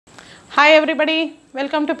Hi everybody,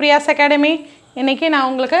 welcome to Priya's Academy. இன்னைக்கு நான்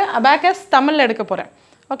உங்களுக்கு abacus தமிழ்ல எடுக்க போறேன்.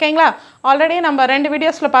 ஓகேங்களா? ஆல்ரெடி நம்ம ரெண்டு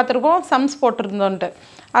வீடியோஸ்ல பார்த்திருக்கோம் sums போட்டுருந்தோம்ட்டு.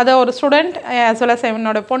 அது ஒரு ஸ்டூடண்ட் as well as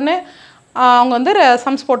என்னோட பொண்ணு அவங்க வந்து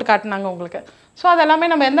sums போட்டு காட்டுனாங்க உங்களுக்கு. சோ அதெல்லாம்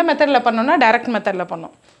நம்ம எந்த மெத்தட்ல பண்ணோம்னா டைரக்ட் மெத்தட்ல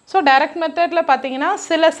பண்ணோம். சோ டைரக்ட் மெத்தட்ல பாத்தீங்கன்னா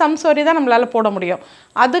சில sums வரி தான் நம்மளால போட முடியும்.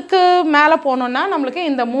 அதுக்கு மேல போணும்னா நமக்கு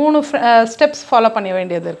இந்த மூணு ஸ்டெப்ஸ் ஃபாலோ பண்ண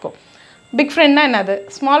வேண்டியது இருக்கும். Big friend na enadhu,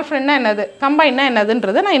 small friend na enadhu, combine na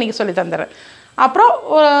enadhuன்றது நான் இன்னைக்கு சொல்லி தந்தறேன். அப்புறம்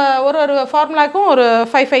ஒரு ஃபார்முலாக்கும் ஒரு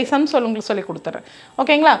 5 sums உங்களுக்கு சொல்லி கொடுத்துறேன்.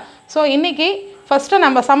 ஓகேங்களா? சோ இன்னைக்கு ஃபர்ஸ்ட்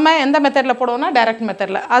நம்ம சம்ம எந்த மெத்தட்ல போடுவோம்னா டைரக்ட்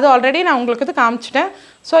மெத்தட்ல. அது ஆல்ரெடி நான் உங்களுக்கு காமிச்சிட்டேன்.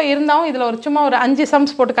 சோ இருந்தாலும் இதுல சும்மா ஒரு 5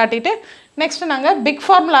 sums போட்டு காட்டிட்டு நெக்ஸ்ட் நாங்க பிக்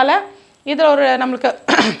ஃபார்முலால இதுல ஒரு நமக்கு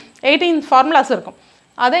 18 ஃபார்முலாஸ் இருக்கும்.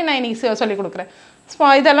 அதை நான் இன்னைக்கு சொல்லி கொடுக்கிறேன்.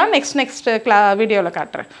 இதெல்லாம் நெக்ஸ்ட் வீடியோல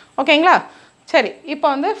காட்றேன். ஓகேங்களா? சரி இப்போ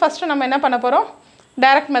வந்து ஃபர்ஸ்ட் நம்ம என்ன பண்ண போறோம்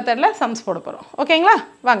டைரக்ட் மெத்தட்ல சம்ஸ் போட போறோம் ஓகேங்களா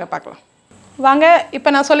வாங்க பார்க்கலாம் வாங்க இப்போ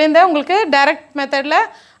நான் சொல்லியிருந்தேன் உங்களுக்கு டைரக்ட் மெத்தட்ல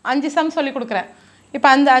 5 சம் சொல்லி கொடுக்கிறேன் இப்போ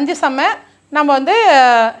அந்த 5 சம்ம நம்ம வந்து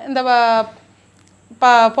இந்த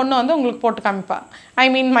பொண்ணு வந்து உங்களுக்கு போட்டு காமிப்பா ஐ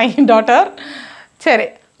மீன் மை டாட்டர் சரி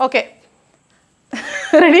ஓகே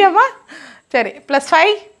ரெடியாமா சரி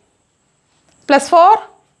 +5 +4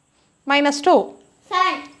 -2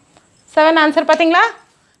 7 ஆன்சர் பாத்தீங்களா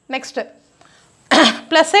next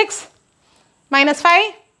 +6 -5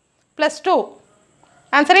 +2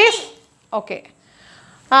 answer is okay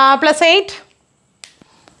 +8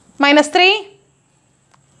 -3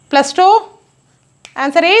 +2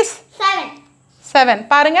 answer is 7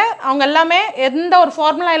 பாருங்க அவங்க எல்லாமே எந்த ஒரு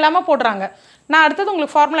ஃபார்முலா இல்லாம போடுறாங்க நான் அடுத்து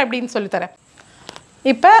உங்களுக்கு ஃபார்முலா எப்படின்னு சொல்லி தரேன்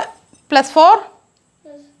இப்போ +4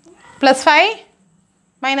 +5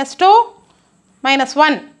 -2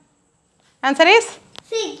 -1 answer is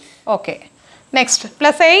 6 okay next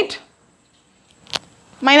 +8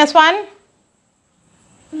 -1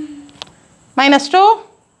 -2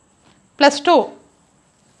 +2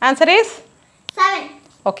 answer is 7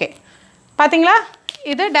 okay பாத்தீங்களா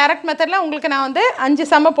இது டைரக்ட் மெத்தட்ல உங்களுக்கு நான் வந்து 5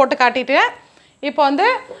 சம்ம போட்டு காட்டிட்டேன் இப்போ வந்து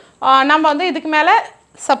நம்ம வந்து இதுக்கு மேல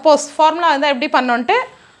சப்போஸ் ஃபார்முலா வந்து எப்படி பண்ணனும்ட்டு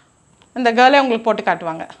இந்த கேர்ளே உங்களுக்கு போட்டு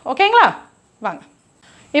காட்டுவாங்க ஓகேங்களா வாங்க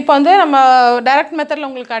இப்போ வந்து நம்ம டைரக்ட் மெத்தட்ல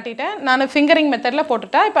உங்களுக்கு காட்டிட்டேன் நான் ஃபிங்கரிங் மெத்தட்ல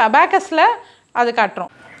போட்டுட்டேன் இப்போ அபாகஸ்ல அது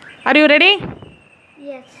காட்றோம் are you ready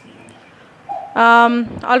yes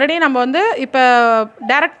already நம்ம வந்து இப்போ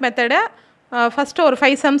டைரக்ட் மெத்தட் ஃபர்ஸ்ட் ஒரு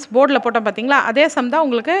 5 சம்ஸ் போர்ட்ல போட்டோம் பாத்தீங்களா அதே சம் தான்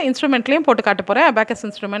உங்களுக்கு இன்ஸ்ட்ருமென்ட்லயும் போட்டு காட்ட போறேன் அபாகஸ்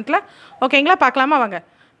இன்ஸ்ட்ருமென்ட்ல ஓகேங்களா பார்க்கலாமா வாங்க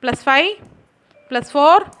 +5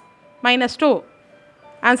 +4 -2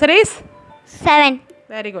 answer is 7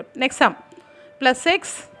 very good next sum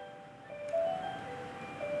 +6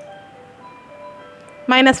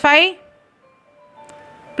 -5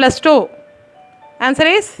 +2 answer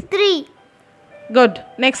is 3 good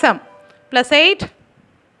next sum +8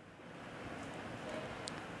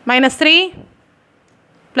 -3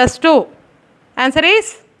 +2 answer is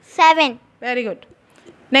 7 very good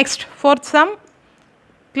next fourth sum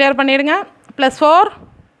clear பண்ணிடுங்க +4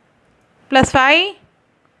 +5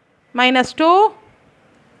 -2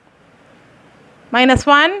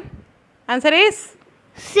 -1 answer is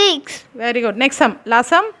 6 very good next sum last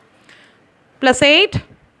sum +8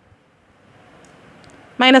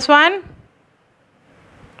 -1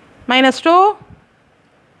 -2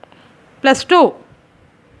 +2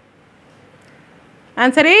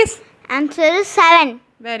 answer is 7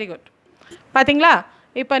 very good பாத்தீங்களா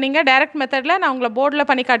இப்போ நீங்க direct மெத்தட்ல நான் உங்களை போர்ட்ல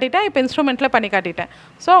பண்ணி காட்டிட்டேன் இப்போ இன்ஸ்ட்ருமென்ட்ல பண்ணி காட்டிட்டேன்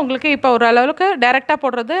சோ உங்களுக்கு இப்போ ஒரு அளவுக்கு டைரக்ட்டா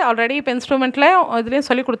போடுறது ஆல்ரெடி இப்போ இன்ஸ்ட்ருமென்ட்ல இதுலயும்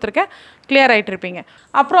சொல்லி கொடுத்திருக்கேன் கிளியர் ஆயிட்டு இருப்பீங்க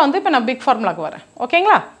அப்புறம் வந்து இப்போ நான் பிக் ஃபார்முலாக்கு வரேன்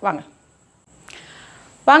ஓகேங்களா வாங்க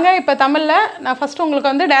வாங்க இப்போ தமிழ்ல நான் ஃபர்ஸ்ட்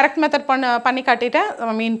உங்களுக்கு வந்து டைரக்ட் மெத்தட் பண்ணி காட்டிட்டேன்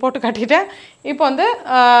ஐ மீன் போட்டு காட்டிட்டேன் இப்போ வந்து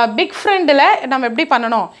பிக் ஃப்ரெண்ட்ல நம்ம எப்படி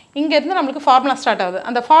பண்ணனும் இங்க இருந்து நமக்கு ஃபார்முலா ஸ்டார்ட் ஆகுது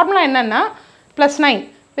அந்த ஃபார்முலா என்னன்னா +9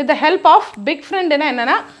 with the help of big friend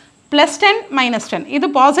என்னன்னா +10 -10 இது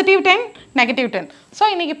positive 10 negative 10 சோ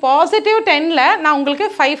இன்னைக்கு positive 10ல நான் உங்களுக்கு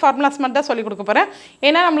 5 ஃபார்முலாஸ் மட்டும் தான் சொல்லி கொடுக்க போறேன்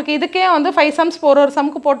ஏனா நமக்கு இதுக்கே வந்து 5 சம்ஸ் ஒரு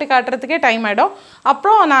சம்க்கு போட்டு காட்றதுக்கே டைம் ஆயிடும்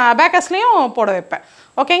அப்புறம் நான் அபாகஸ்லயும் போட வைப்பேன்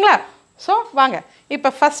ஓகேங்களா சோ வாங்க இப்போ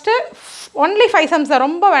ஃபர்ஸ்ட் only 5 சம்ஸ்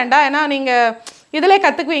ரொம்ப வேண்டாம் ஏனா நீங்க இதிலே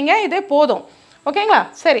கத்துக்குவீங்க இதே போதும் ஓகேங்களா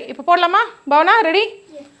சரி இப்போ போடலாமா பவனா ரெடி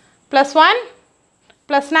 +1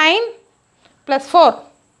 +9 +4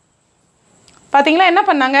 பாத்தீங்களா என்ன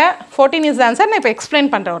பண்ணாங்க 14 is the answer நான் இப்போ எக்ஸ்பிளைன்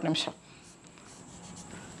பண்றேன் ஒரு நிமிஷம்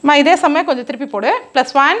இதே சமயம் கொஞ்சம் திருப்பி போடு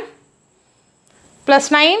 +1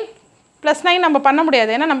 +9 +9 நம்ம பண்ண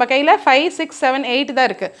முடியாது ஏனா நம்ம கையில 5 6 7 8 தான்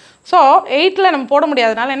இருக்கு சோ 8ல நம்ம போட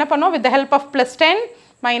முடியாதனால என்ன பண்ணுவோம் with the help of +10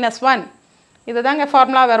 -1 இதுதாங்க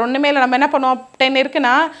ஃபார்முலா வேற ஒண்ணுமே இல்ல நம்ம என்ன பண்ணுவோம் 10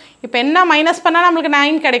 இருக்குனா இப்போ என்ன மைனஸ் பண்ணா நமக்கு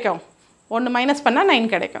 9 கிடைக்கும் 1 மைனஸ் பண்ணால் 9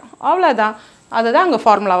 கிடைக்கும். அவ்வளோதான். அதுதான் அங்கே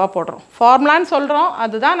ஃபார்முலாவாக போடுறோம். ஃபார்முலான்னு சொல்கிறோம்,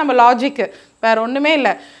 அதுதான் நம்ம லாஜிக்கு, வேறு ஒன்றுமே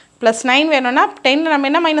இல்லை. +9 வேணும்னா 10 நம்ம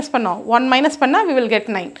என்ன மைனஸ் பண்ணோம், 1 மைனஸ் பண்ணால் we will get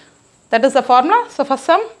 9. That is the formula. So first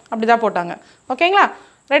some அப்படி தான் போட்டாங்க. ஓகேங்களா?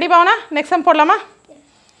 ரெடி பாவனா? நெக்ஸ்ட் சம் போடலாமா?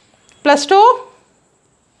 +2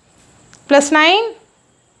 +9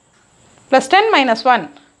 +10 -1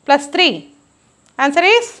 +3. Answer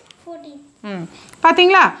is 14.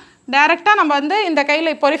 பார்த்தீங்களா? டேரெக்டாக நம்ம வந்து இந்த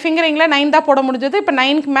கையில் இப்போ ஒரு ஃபிங்கரிங்கில் 9 தான் போட முடிஞ்சது. இப்போ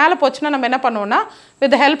 9க்கு மேலே போச்சுன்னா நம்ம என்ன பண்ணுவோம்னா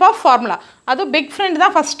வித் ஹெல்ப் ஆஃப் ஃபார்முலா, அதுவும் பிக் ஃப்ரெண்ட்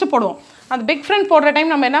தான் ஃபஸ்ட்டு போடுவோம். அந்த பிக் ஃப்ரெண்ட் போடுற டைம்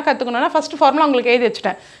நம்ம என்ன கற்றுக்கணும்னா ஃபஸ்ட்டு ஃபார்முலா உங்களுக்கு எழுதி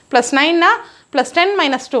வச்சுட்டேன். +9னா +10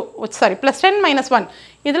 -2 சாரி +10 -1.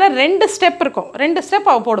 இதில் 2 ஸ்டெப் இருக்கும். 2 ஸ்டெப்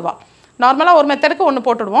அவள் போடுவாள். நார்மலாக ஒரு மெத்தடுக்கு 1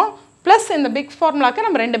 போட்டுடுவோம், ப்ளஸ் இந்த பிக் ஃபார்முலாவுக்கு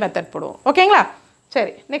நம்ம 2 மெத்தட் போடுவோம். ஓகேங்களா?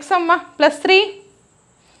 சரி, நெக்ஸ்ட் சம்மா +3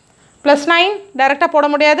 +9 டேரெக்டாக போட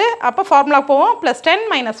முடியாது, அப்போ ஃபார்முலா போவோம். +10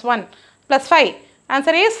 -1 +5.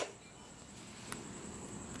 ஆன்சர் இஸ்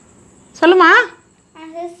சொல்லுமா?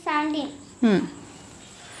 Answer is 17.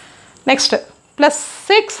 நெக்ஸ்ட்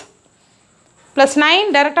 +6 +9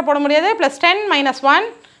 டேரெக்டாக போட முடியாது, +10 -1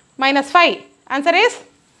 -5. Answer is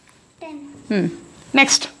 10.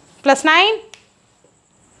 நெக்ஸ்ட் +9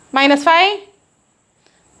 -5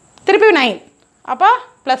 திருப்பி 9, அப்போ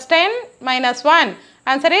 +10 -1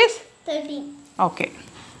 ஆன்சர் இஸ் 13. ஓகே.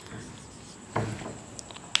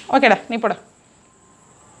 ஓகேடா, நீ போட.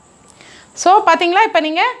 ஸோ பார்த்தீங்களா, இப்போ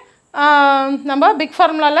நீங்கள் நம்ம பிக்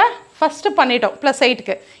ஃபார்முலாவில் ஃபஸ்ட்டு பண்ணிட்டோம்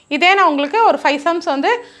 +8க்கு. இதே நான் உங்களுக்கு ஒரு 5 சம்ஸ்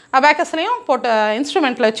வந்து அபாக்கஸ்லையும் போட்டு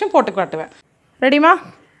இன்ஸ்ட்ருமெண்ட்டில் வச்சும் போட்டு காட்டுவேன். ரெடிமா?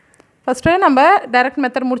 ஃபஸ்ட்டு நம்ம டைரக்ட்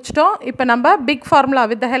மெத்தட் முடிச்சிட்டோம். இப்போ நம்ம big formula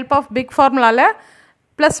with the help of big ஃபார்முலாவில்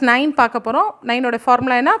 +9 பார்க்க போகிறோம். 9ஓட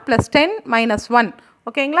ஃபார்முலா என்ன? +10 -1.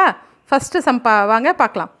 ஓகேங்களா? ஃபஸ்ட்டு சம் வாங்க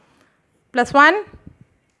பார்க்கலாம். +1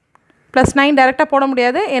 +9 டைரெக்டாக போட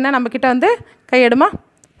முடியாது, ஏன்னா நம்மக்கிட்ட வந்து கையெடுமா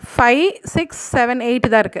 5 6 7 8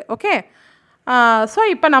 தான் இருக்குது. ஓகே, ஸோ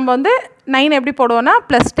இப்போ நம்ம வந்து 9 எப்படி போடுவோன்னா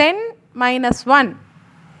 +10 -1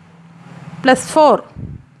 +4.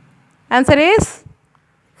 Answer is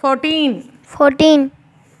 14. 14.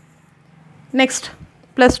 நெக்ஸ்ட்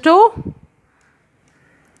 +2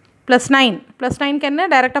 +9. +9க்கு என்ன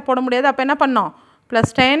டைரெக்டாக போட முடியாது, அப்போ என்ன பண்ணோம்?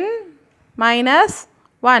 +10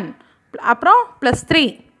 -1 அப்புறம் +3.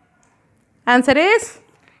 Answer is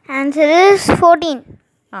 14.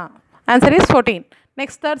 Answer is 14.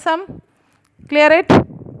 Next third sum, clear it.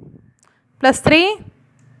 +3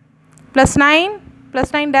 +9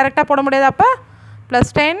 +9 டைரெக்டாக போட முடியாது, அப்போ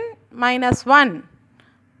 +10 -1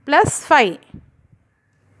 +5.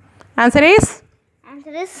 Answer is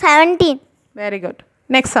 17. Very good.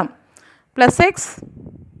 Next sum +6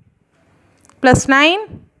 +9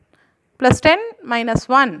 +10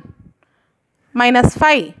 -1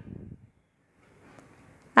 -5.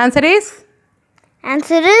 Answer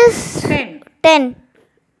is 10.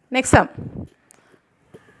 Next sum.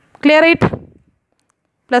 Clear it.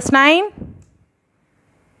 +9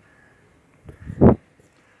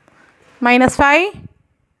 -5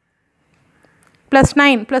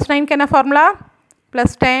 +9. +9 क्या ना formula?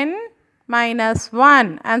 +10 -1.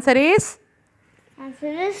 Answer is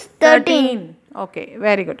 13. Okay,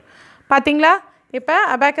 very good. பாத்தீங்களா, இப்போ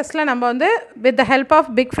அபாக்கஸில் நம்ம வந்து with the help of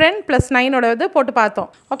big friend +9ஓட இது போட்டு பார்த்தோம்.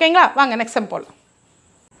 ஓகேங்களா? வாங்க நெக்ஸ்ட் சம் போடலாம்.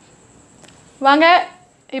 வாங்க,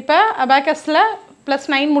 இப்போ அபாக்கஸில்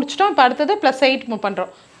 +9 முடிச்சிட்டோம். இப்போ அடுத்தது +8 மூவ்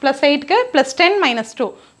பண்ணுறோம். +8க்கு +10 -2.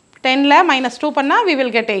 10ல் -2 பண்ணால் we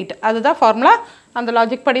will get 8. அதுதான் ஃபார்முலா. அந்த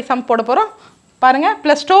லாஜிக் படி சம் போட போகிறோம். பாருங்கள்,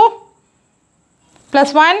 +2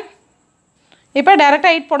 +1. இப்போ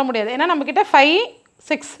டேரெக்டாக 8 போட முடியாது, ஏன்னா நம்மக்கிட்ட 5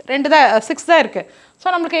 6 6 தான் இருக்குது. ஸோ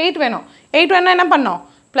நம்மளுக்கு 8 வேணும். 8 வேணும்னா என்ன பண்ணோம்?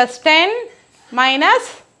 +10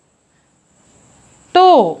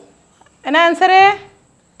 -2. என்ன ஆன்சரு?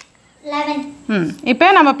 11. இப்போ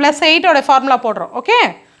நம்ம +8ஓட ஃபார்முலா போடுறோம். ஓகே,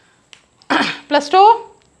 +2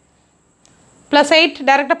 +8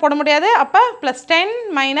 டேரெக்டாக போட முடியாது, அப்போ +10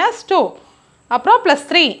 -2 அப்புறம்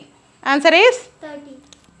 +3. Answer is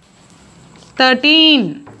 13.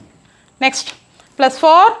 நெக்ஸ்ட்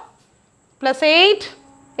 +4 +8.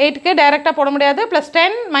 8க்கு டைரெக்டாக போட முடியாது,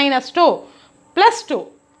 +10 -2 +2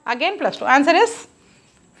 again +2. Answer is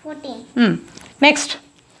 14. Next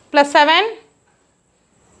 +7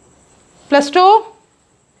 +2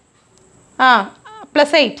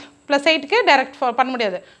 +8. +8க்கு direct பண்ண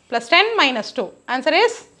முடியாது, +10 -2. Answer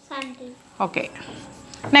is 17. ஓகே.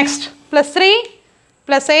 நெக்ஸ்ட் +3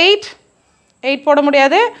 +8. 8 போட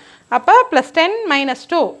முடியாது, அப்போ +10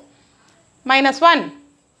 -2 -1.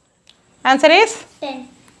 Answer is 10.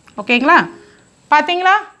 ஓகேங்களா?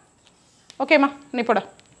 பார்த்தீங்களா? ஓகேம்மா, நீ போட.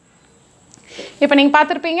 இப்போ நீங்கள்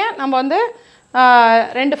பார்த்துருப்பீங்க, நம்ம வந்து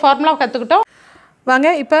 2 ஃபார்முலா கற்றுக்கிட்டோம். வாங்க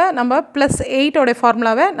இப்போ நம்ம +8 ஓட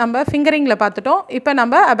ஃபார்முலாவை நம்ம ஃபிங்கரிங்கில் பார்த்துட்டோம். இப்போ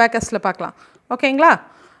நம்ம அபாக்கஸில் பார்க்கலாம். ஓகேங்களா?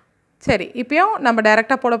 சரி, இப்போயும் நம்ம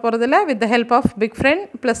டைரெக்டாக போட போகிறதில்ல. With the help of big friend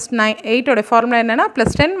 +8 ஓட ஃபார்முலா என்னென்னா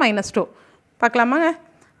 +10 - 2 பார்க்கலாமாங்க?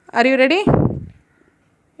 Are you ready?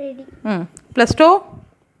 ரெடி. +2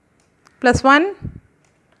 +1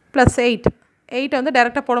 +8. 8 வந்து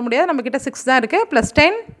டைரெக்டாக போட முடியாது, நம்மக்கிட்ட 6 தான் இருக்குது.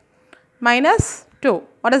 +10 - 2.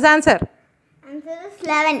 What is answer? Answer is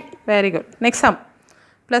 11. Very good. Next sum.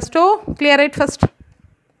 +2, clear it first.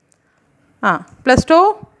 +2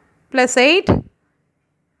 +8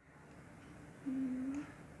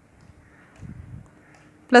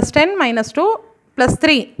 +10 - 2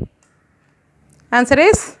 +3. Answer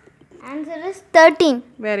is? Answer is 13.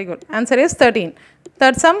 Very good. Answer is 13.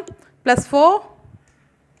 Third sum, +4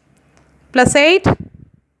 +8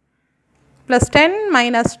 +10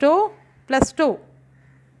 - 2 +2.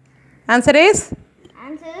 Answer is?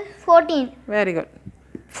 Answer is 14. Very good.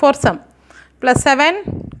 Fourth sum, +7,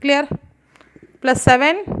 clear,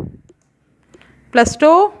 +7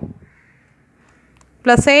 +2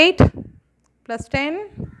 +8 +10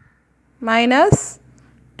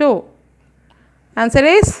 - 2. Answer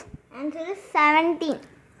is? Answer is 17.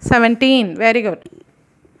 17. Very good.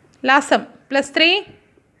 Last sum, +3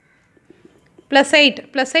 +8.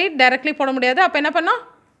 +8 directly போட முடியாது, அப்போ என்ன பண்ணோம்?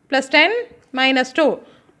 +10 - 2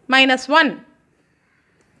 -1.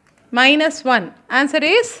 -1. Answer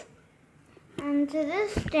is? Answer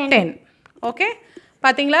is 10. 10. Okay,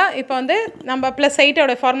 பார்த்தீங்களா? இப்போ வந்து நம்ம +8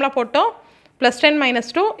 ஓட ஃபார்முலா போட்டோம், +10 -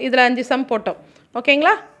 2, இதில் 5 சம் போட்டோம்.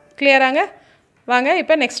 ஓகேங்களா? கிளியராங்க? வாங்க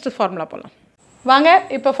இப்போ நெக்ஸ்ட் ஃபார்முலா போகலாம். வாங்க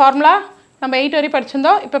இப்போ ஃபார்முலா நம்ம 8 வரை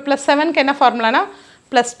படிச்சிருந்தோம். இப்போ +7க்கு என்ன ஃபார்முலானா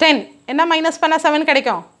 +10 என்ன மைனஸ் பண்ணால் 7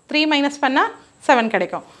 கிடைக்கும், 3 மைனஸ் பண்ணால் 7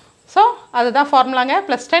 கிடைக்கும். ஸோ அதுதான் ஃபார்முலாங்க.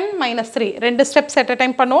 +10 - 3 2 ஸ்டெப்ஸ் அட் அ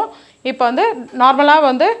டைம் பண்ணுவோம். இப்போ வந்து நார்மலாக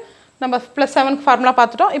வந்து நம்ம +7க்கு ஃபார்முலா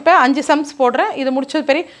பார்த்துட்டோம். இப்போ 5 சம்ஸ் போடுறேன். இது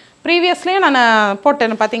முடிச்சது ப்ரீவியஸ்லேயும் நான்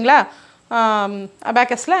போட்டேன் பார்த்தீங்களா,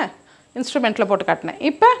 அபாக்கஸில் இன்ஸ்ட்ருமெண்ட்டில் போட்டு காட்டினேன்.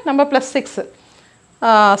 இப்போ நம்ம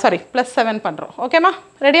 +7 பண்ணுறோம். ஓகேம்மா?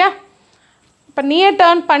 ரெடியா? இப்போ நீயே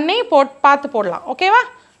டேர்ன் பண்ணி பார்த்து போடலாம். ஓகேவா?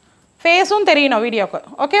 ஃபேஸும் தெரியணும் வீடியோக்கு.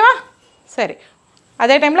 ஓகேவா? சரி,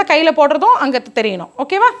 அதே டைமில் கையில் போடுறதும் அங்கே தெரியணும்.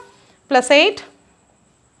 ஓகேவா? +8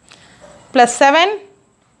 +7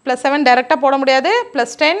 +7 டைரெக்டாக போட முடியாது,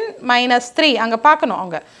 +10 - 3 அங்கே பார்க்கணும்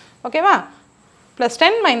அவங்க. ஓகேவா?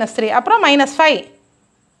 +10 - 3 அப்புறம் -5.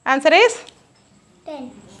 Answer is 10.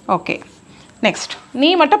 ஓகே. நெக்ஸ்ட் நீ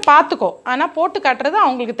மட்டும் பார்த்துக்கோ, ஆனால் போட்டு காட்டுறது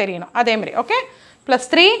அவங்களுக்கு தெரியணும் அதேமாதிரி. ஓகே?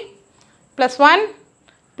 +3 +1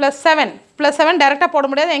 +7 +7 டைரெக்டாக போட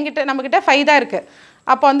முடியாது, நம்மக்கிட்ட 5 தான் இருக்குது.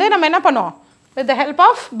 அப்போ வந்து நம்ம என்ன பண்ணுவோம்? With the help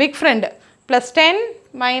of big friend +10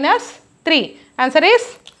 - 3. Answer is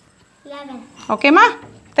 11. ஓகேம்மா?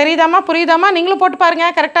 தெரியுதாம்மா? புரியுதாம்மா? நீங்களும் போட்டு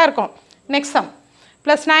பாருங்கள், கரெக்டாக இருக்கும். நெக்ஸ்ட் சம்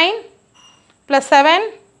 +9 +7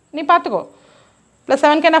 நீ பார்த்துக்கோ.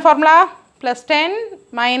 +7க்கு என்ன formula? +10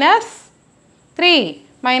 - 3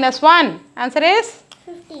 -1. Answer is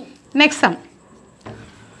 15. Next sum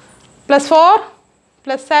 +4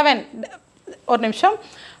 +7 ஒரு நிமிஷம்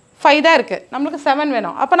 5 தான் இருக்குது, நம்மளுக்கு 7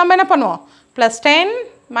 வேணும். அப்போ நம்ம என்ன பண்ணுவோம்? +10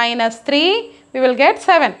 - 3 we will get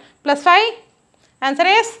 7 +5. Answer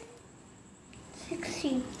is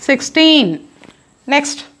 16.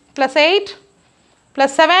 Next, +8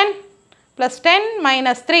 +7 +10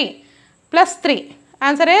 - 3 +3.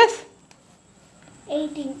 Answer is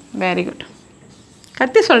 18. Very good.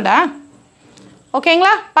 கத்தி சொல்டா.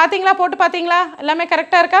 ஓகேங்களா? பார்த்தீங்களா? போட்டு பார்த்தீங்களா? எல்லாமே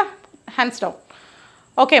கரெக்டாக இருக்கா? Hands down.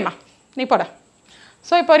 ஓகேம்மா, நீ போட.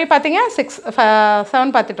 ஸோ இப்போ வரையும் பார்த்தீங்க 7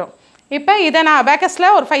 பார்த்துட்டோம். இப்போ இதை நான்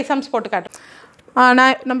அபாக்கஸில் ஒரு 5 சம்ஸ் போட்டு காட்டுறேன்.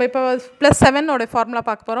 நம்ம இப்போ +7 ஓட ஃபார்முலா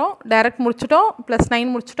பார்க்க போகிறோம். டைரக்ட் முடிச்சிட்டோம், +9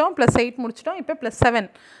 முடிச்சிட்டோம், +8 முடிச்சிட்டோம். இப்போ +7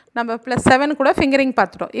 நம்ம +7 கூட ஃபிங்கரிங்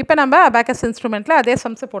பார்த்துட்டோம். இப்போ நம்ம அபாக்கஸ் இன்ஸ்ட்ருமெண்ட்டில் அதே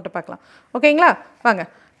சம்ஸை போட்டு பார்க்கலாம். ஓகேங்களா? வாங்க.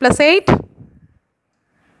 +8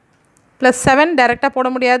 +7 டைரெக்டாக போட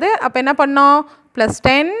முடியாது, அப்போ என்ன பண்ணோம்?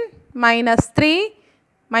 +10 - 3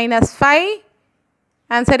 -5.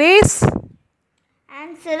 Answer is?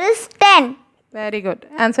 Answer is 10. Very good.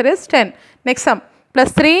 Answer is 10. Next sum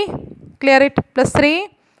 +3, clear it, +3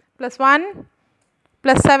 +1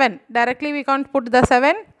 +7. Directly we can't put the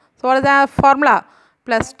 7. So what is the formula?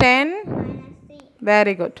 +10 -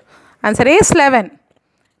 very good. Answer is 11.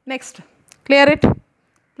 Next, clear it,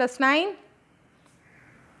 +9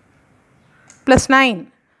 +9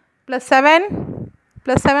 +7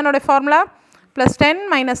 +7 ஓட formula +10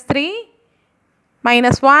 - 3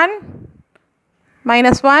 -1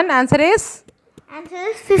 -1. Answer is? Answer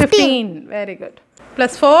is 15. Very good.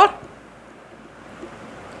 +4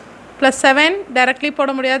 +7 directly போட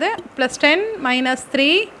முடியாது, +10 -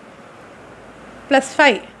 3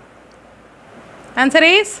 +5. Answer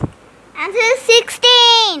is? Answer is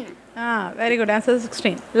 16. Very good. Answer is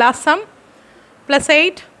 16. Last sum. Plus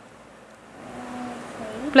 8.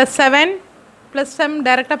 Plus 7. Plus 7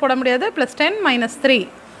 directly போட முடியாது. Plus 10 minus 3.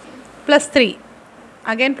 Plus 3.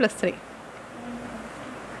 Again plus 3.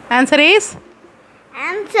 Answer is?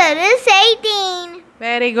 Answer is 18.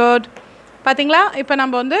 Very good. பார்த்தீங்களா இப்போ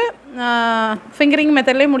நம்ம வந்து fingering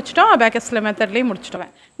மெத்தட்லேயே முடிச்சிட்டோம், அபாக்கஸில் மெத்தட்லேயே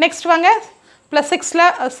முடிச்சிட்டோம். நெக்ஸ்ட் வாங்க ப்ளஸ் 6ல்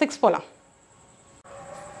 6 போகலாம்.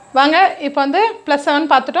 வாங்க இப்போ வந்து ப்ளஸ் 7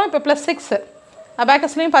 பார்த்துட்டோம். இப்போ ப்ளஸ் 6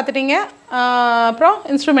 அபாக்கஸ்லேயும் பார்த்துட்டிங்க, அப்புறம்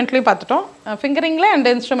இன்ஸ்ட்ருமெண்ட்லேயும் பார்த்துட்டோம், ஃபிங்கரிங்கில் அண்ட்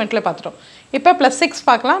இன்ஸ்ட்ருமெண்ட்லேயும் பார்த்துட்டோம். இப்போ ப்ளஸ் 6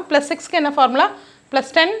 பார்க்கலாம். ப்ளஸ் 6க்கு என்ன ஃபார்முலா?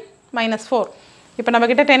 Plus 10 minus 4. இப்போ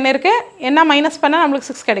நம்மக்கிட்ட 10 இருக்குது, என்ன மைனஸ் பண்ணால் நம்மளுக்கு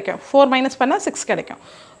 6 கிடைக்கும், 4 மைனஸ் பண்ணால் 6 கிடைக்கும்.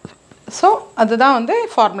 ஸோ அதுதான் வந்து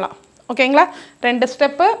ஃபார்முலா. ஓகேங்களா? 2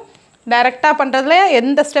 ஸ்டெப்பு டைரெக்டாக பண்ணுறதுல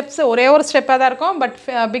எந்த ஸ்டெப்ஸ் ஒரே ஒரு ஸ்டெப்பாக தான் இருக்கும். பட்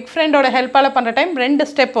பிக் ஃப்ரெண்டோட ஹெல்ப்பால் பண்ணுற டைம் 2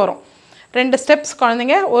 ஸ்டெப் வரும். 2 ஸ்டெப்ஸ்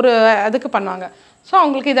குழந்தைங்க ஒரு அதுக்கு பண்ணுவாங்க. ஸோ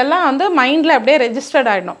அவங்களுக்கு இதெல்லாம் வந்து மைண்டில் அப்படியே ரெஜிஸ்டர்ட்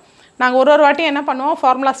ஆகிடும். நாங்கள் ஒரு வாட்டி என்ன பண்ணுவோம்,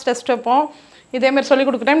 ஃபார்முலாஸ் டெஸ்ட் வைப்போம். இதேமாதிரி சொல்லிக்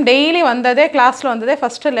கொடுக்குற டைம் டெய்லி வந்ததே கிளாஸில் வந்ததே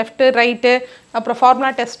ஃபஸ்ட்டு லெஃப்ட்டு ரைட்டு, அப்புறம்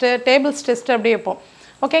ஃபார்முலா டெஸ்ட்டு, டேபிள்ஸ் டெஸ்ட்டு அப்படியே வைப்போம்.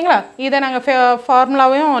 ஓகேங்களா? இதை நாங்கள்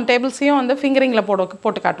ஃபார்முலாவையும் டேபிள்ஸையும் வந்து ஃபிங்கரிங்கில்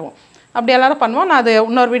போட்டு காட்டுவோம். அப்படி எல்லோரும் பண்ணுவோம். நான் அது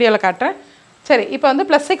இன்னொரு வீடியோவில் காட்டுறேன். சரி, இப்போ வந்து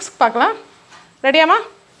ப்ளஸ் 6 பார்க்கலாம். ரெடியாம்மா?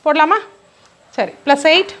 போடலாமா? சரி, ப்ளஸ்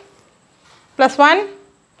 8 ப்ளஸ் 1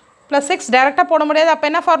 ப்ளஸ் 6 டைரெக்டாக போட முடியாது. அப்போ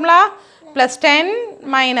என்ன formula? Plus 10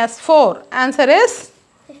 minus 4. Answer is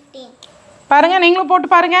 15. பாருங்கள், நீங்களும் போட்டு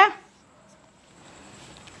பாருங்கள்.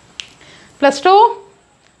 Plus 2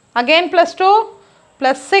 again plus 2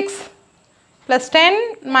 plus 6 plus 10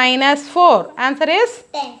 minus 4. Answer is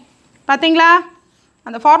 10. பார்த்தீங்களா?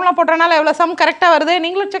 அந்த ஃபார்முலா போட்டறனால எவ்வளோ சம் கரெக்டாக வருது.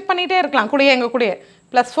 நீங்களும் செக் பண்ணிகிட்டே இருக்கலாம் கூடிய எங்கள் கூடிய.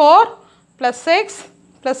 ப்ளஸ் 4 ப்ளஸ் 6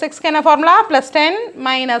 ப்ளஸ் 6க்கு என்ன formula? Plus 10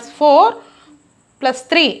 minus 4 plus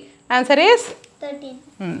 3. Answer is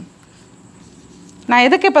 13. நான்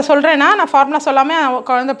எதுக்கு இப்போ சொல்கிறேன்னா, நான் ஃபார்முலா சொல்லாமல்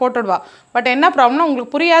குழந்தை போட்டுடுவா. பட் என்ன ப்ராப்ளம்னா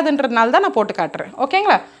உங்களுக்கு புரியாதுன்றதுனால தான் நான் போட்டு காட்டுறேன்.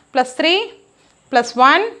 ஓகேங்களா? ப்ளஸ் 3 ப்ளஸ்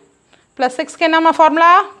 1 ப்ளஸ் 6க்கு என்னம்மா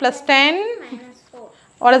formula? Plus 10 minus 4.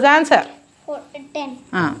 What is answer? 10.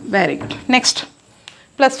 Very good. Next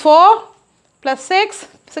plus 4 plus 6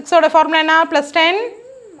 6ஓட formula என்ன? Plus 10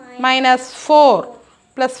 minus 4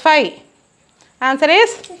 plus 5. Answer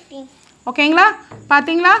is 15. ஓகேங்களா?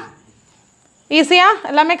 பார்த்தீங்களா? ஈஸியாக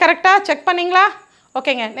எல்லாமே கரெக்டாக செக் பண்ணிங்களா?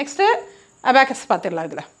 ஓகேங்க. நெக்ஸ்ட்டு அபாக்கஸ் பார்த்துடலாம்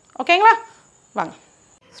இதில். ஓகேங்களா? வாங்க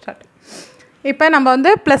ஸ்டார்ட். இப்போ நம்ம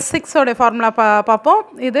வந்து ப்ளஸ் 6ஓடைய ஃபார்முலா பார்ப்போம்.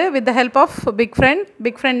 இது with the help of big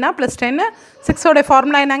ஃப்ரெண்ட்னா plus 10. 6ஓடைய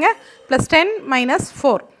formula என்னங்க? Plus 10 minus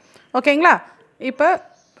 4. ஓகேங்களா? இப்போ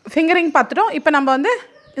ஃபிங்கரிங் பார்த்துட்டோம். இப்போ நம்ம வந்து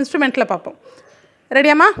இன்ஸ்ட்ருமெண்ட்டில் பார்ப்போம்.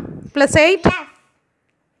 ரெடியாம்மா? Plus 8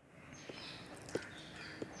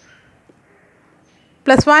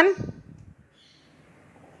 plus 1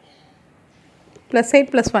 plus 8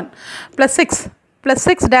 plus 1 plus 6 plus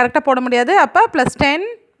 6 டைரெக்டாக போட முடியாது. அப்போ plus 10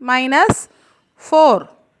 minus 4.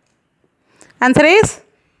 Answer is?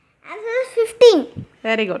 Answer is 15.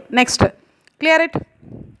 Very good. Next. Clear it.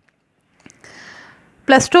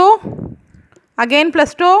 Plus 2. Again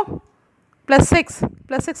plus 2. Plus 6.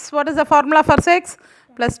 Plus 6. What is the formula for 6?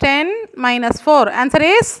 Plus 10 minus 4. Answer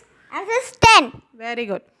is? Answer is 10. Very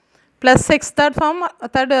good. Plus 6. Third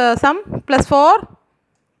sum. Plus 4.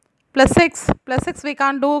 Plus 6. Plus 6 we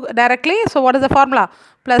can't do directly. So what is the formula?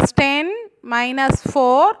 Plus 10 minus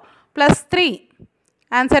 4 plus 3.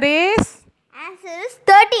 Answer is? Answer is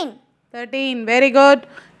 13. 13. Very good.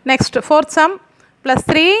 Next, fourth sum. Plus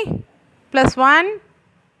 3 plus 1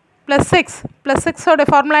 plus 6. Plus 6 oda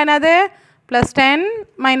formula enadhu? Plus 10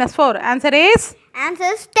 minus 4. Answer is? Answer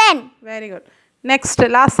is 10. Very good. Next,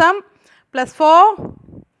 last sum. Plus 4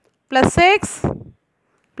 plus 6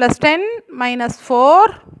 plus 10 minus 4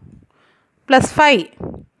 plus 5.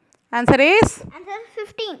 Answer is? Answer is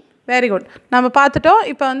 15. Very good. நம்ம பார்த்துட்டோம்.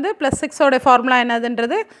 இப்போ வந்து plus 6ஓட formula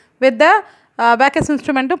என்னதுன்றது with the Bacchus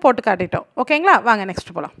இன்ஸ்ட்ருமெண்ட்டும் போட்டு காட்டிட்டோம். ஓகேங்களா? வாங்க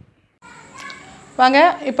next போகலாம். வாங்க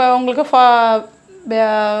இப்போ உங்களுக்கு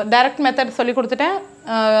டைரக்ட் மெத்தட் சொல்லி கொடுத்துட்டேன்.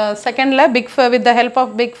 செகண்டில் with the help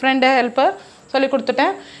of big friend help சொல்லி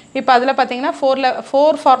கொடுத்துட்டேன். இப்போ அதில் பார்த்தீங்கன்னா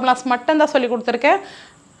 4 ஃபார்முலாஸ் மட்டும்தான் சொல்லி கொடுத்துருக்கேன்.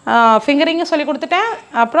 ஃபிங்கரிங்கும் சொல்லி கொடுத்துட்டேன்,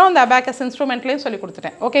 அப்புறம் இந்த அபாக்கஸ் இன்ஸ்ட்ருமெண்ட்லேயும் சொல்லி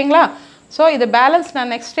கொடுத்துட்டேன். ஓகேங்களா? ஸோ இது பேலன்ஸ்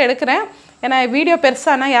நான் நெக்ஸ்ட் எடுக்கிறேன். ஏன்னா வீடியோ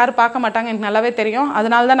பெருசானா யாரும் பார்க்க மாட்டாங்க, எனக்கு நல்லாவே தெரியும்.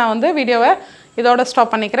 அதனால தான் நான் வந்து வீடியோவை இதோட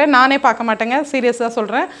ஸ்டாப் பண்ணிக்கிறேன். நானே பார்க்க மாட்டேங்க, சீரியஸாக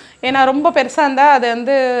சொல்கிறேன். ஏன்னா ரொம்ப பெருசாக இருந்தால் அது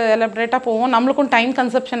வந்து எலப்ரேட்டாக போகும். நம்மளுக்கும் டைம்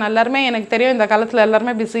கன்சப்ஷன் எல்லாருமே எனக்கு தெரியும், இந்த காலத்தில்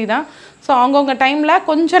எல்லாருமே பிஸி தான். ஸோ அவங்கவுங்க டைமில்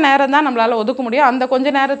கொஞ்சம் நேரம் தான் நம்மளால் ஒதுக்க முடியும். அந்த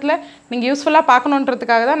கொஞ்சம் நேரத்தில் நீங்கள் யூஸ்ஃபுல்லாக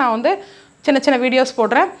பார்க்கணுன்றதுக்காக தான் நான் வந்து சின்ன சின்ன வீடியோஸ்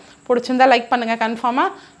போடுறேன். பிடிச்சிருந்தா லைக் பண்ணுங்கள், கன்ஃபார்மாக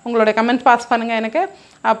உங்களோட கமெண்ட் பாஸ் பண்ணுங்கள் எனக்கு.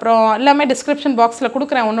 அப்புறம் எல்லாமே டிஸ்கிரிப்ஷன் பாக்ஸில்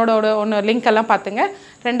கொடுக்குறேன், ஒன்று லிங்க் எல்லாம் பார்த்துங்க.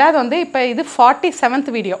 ரெண்டாவது வந்து இப்போ இது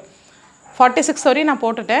 47th வீடியோ. 46 வரையும் நான்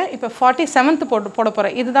போட்டுட்டேன், இப்போ 47th போட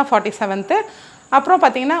போகிறேன். இதுதான் 47th. அப்புறம்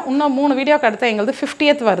பார்த்தீங்கன்னா இன்னும் 3 வீடியோக்கு அடுத்து எங்களுது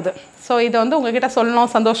 50th வருது. ஸோ இதை வந்து உங்ககிட்ட சொல்லணும்,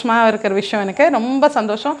 சந்தோஷமாக இருக்கிற விஷயம், எனக்கு ரொம்ப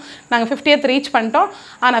சந்தோஷம். நாங்கள் 50th ரீச் பண்ணிட்டோம்.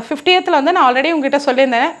 ஆனால் 50th வந்து நான் ஆல்ரெடி உங்ககிட்ட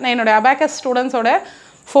சொல்லியிருந்தேன், நான் என்னோடய அபாக்கஸ் ஸ்டூடெண்ட்ஸோட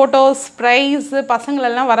ஃபோட்டோஸ், ப்ரைஸு,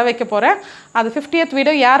 பசங்களெல்லாம் வர வைக்க போகிறேன். அது 50th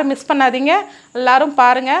வீடியோ யாரும் மிஸ் பண்ணாதீங்க, எல்லோரும்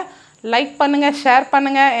பாருங்கள், லைக் பண்ணுங்கள், ஷேர்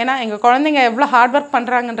பண்ணுங்கள். ஏன்னா எங்கள் குழந்தைங்க எவ்வளோ ஹார்ட் ஒர்க்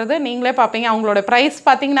பண்ணுறாங்கன்றது நீங்களே பார்ப்பீங்க. அவங்களோட ப்ரைஸ்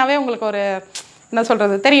பார்த்தீங்கன்னாவே உங்களுக்கு ஒரு என்ன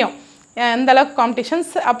சொல்கிறது தெரியும், எந்த அளவுக்கு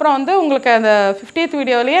காம்படிஷன்ஸ். அப்புறம் வந்து உங்களுக்கு அந்த 50th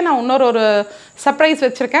வீடியோலேயே நான் இன்னொரு சர்ப்ரைஸ்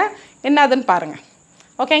வச்சுருக்கேன், என்னதுன்னு பாருங்கள்.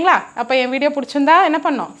 ஓகேங்களா? அப்போ என் வீடியோ பிடிச்சிருந்தா என்ன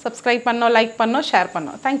பண்ணோம், சப்ஸ்கிரைப் பண்ணோம், லைக் பண்ணோம், ஷேர்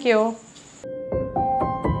பண்ணோம். தேங்க்யூ.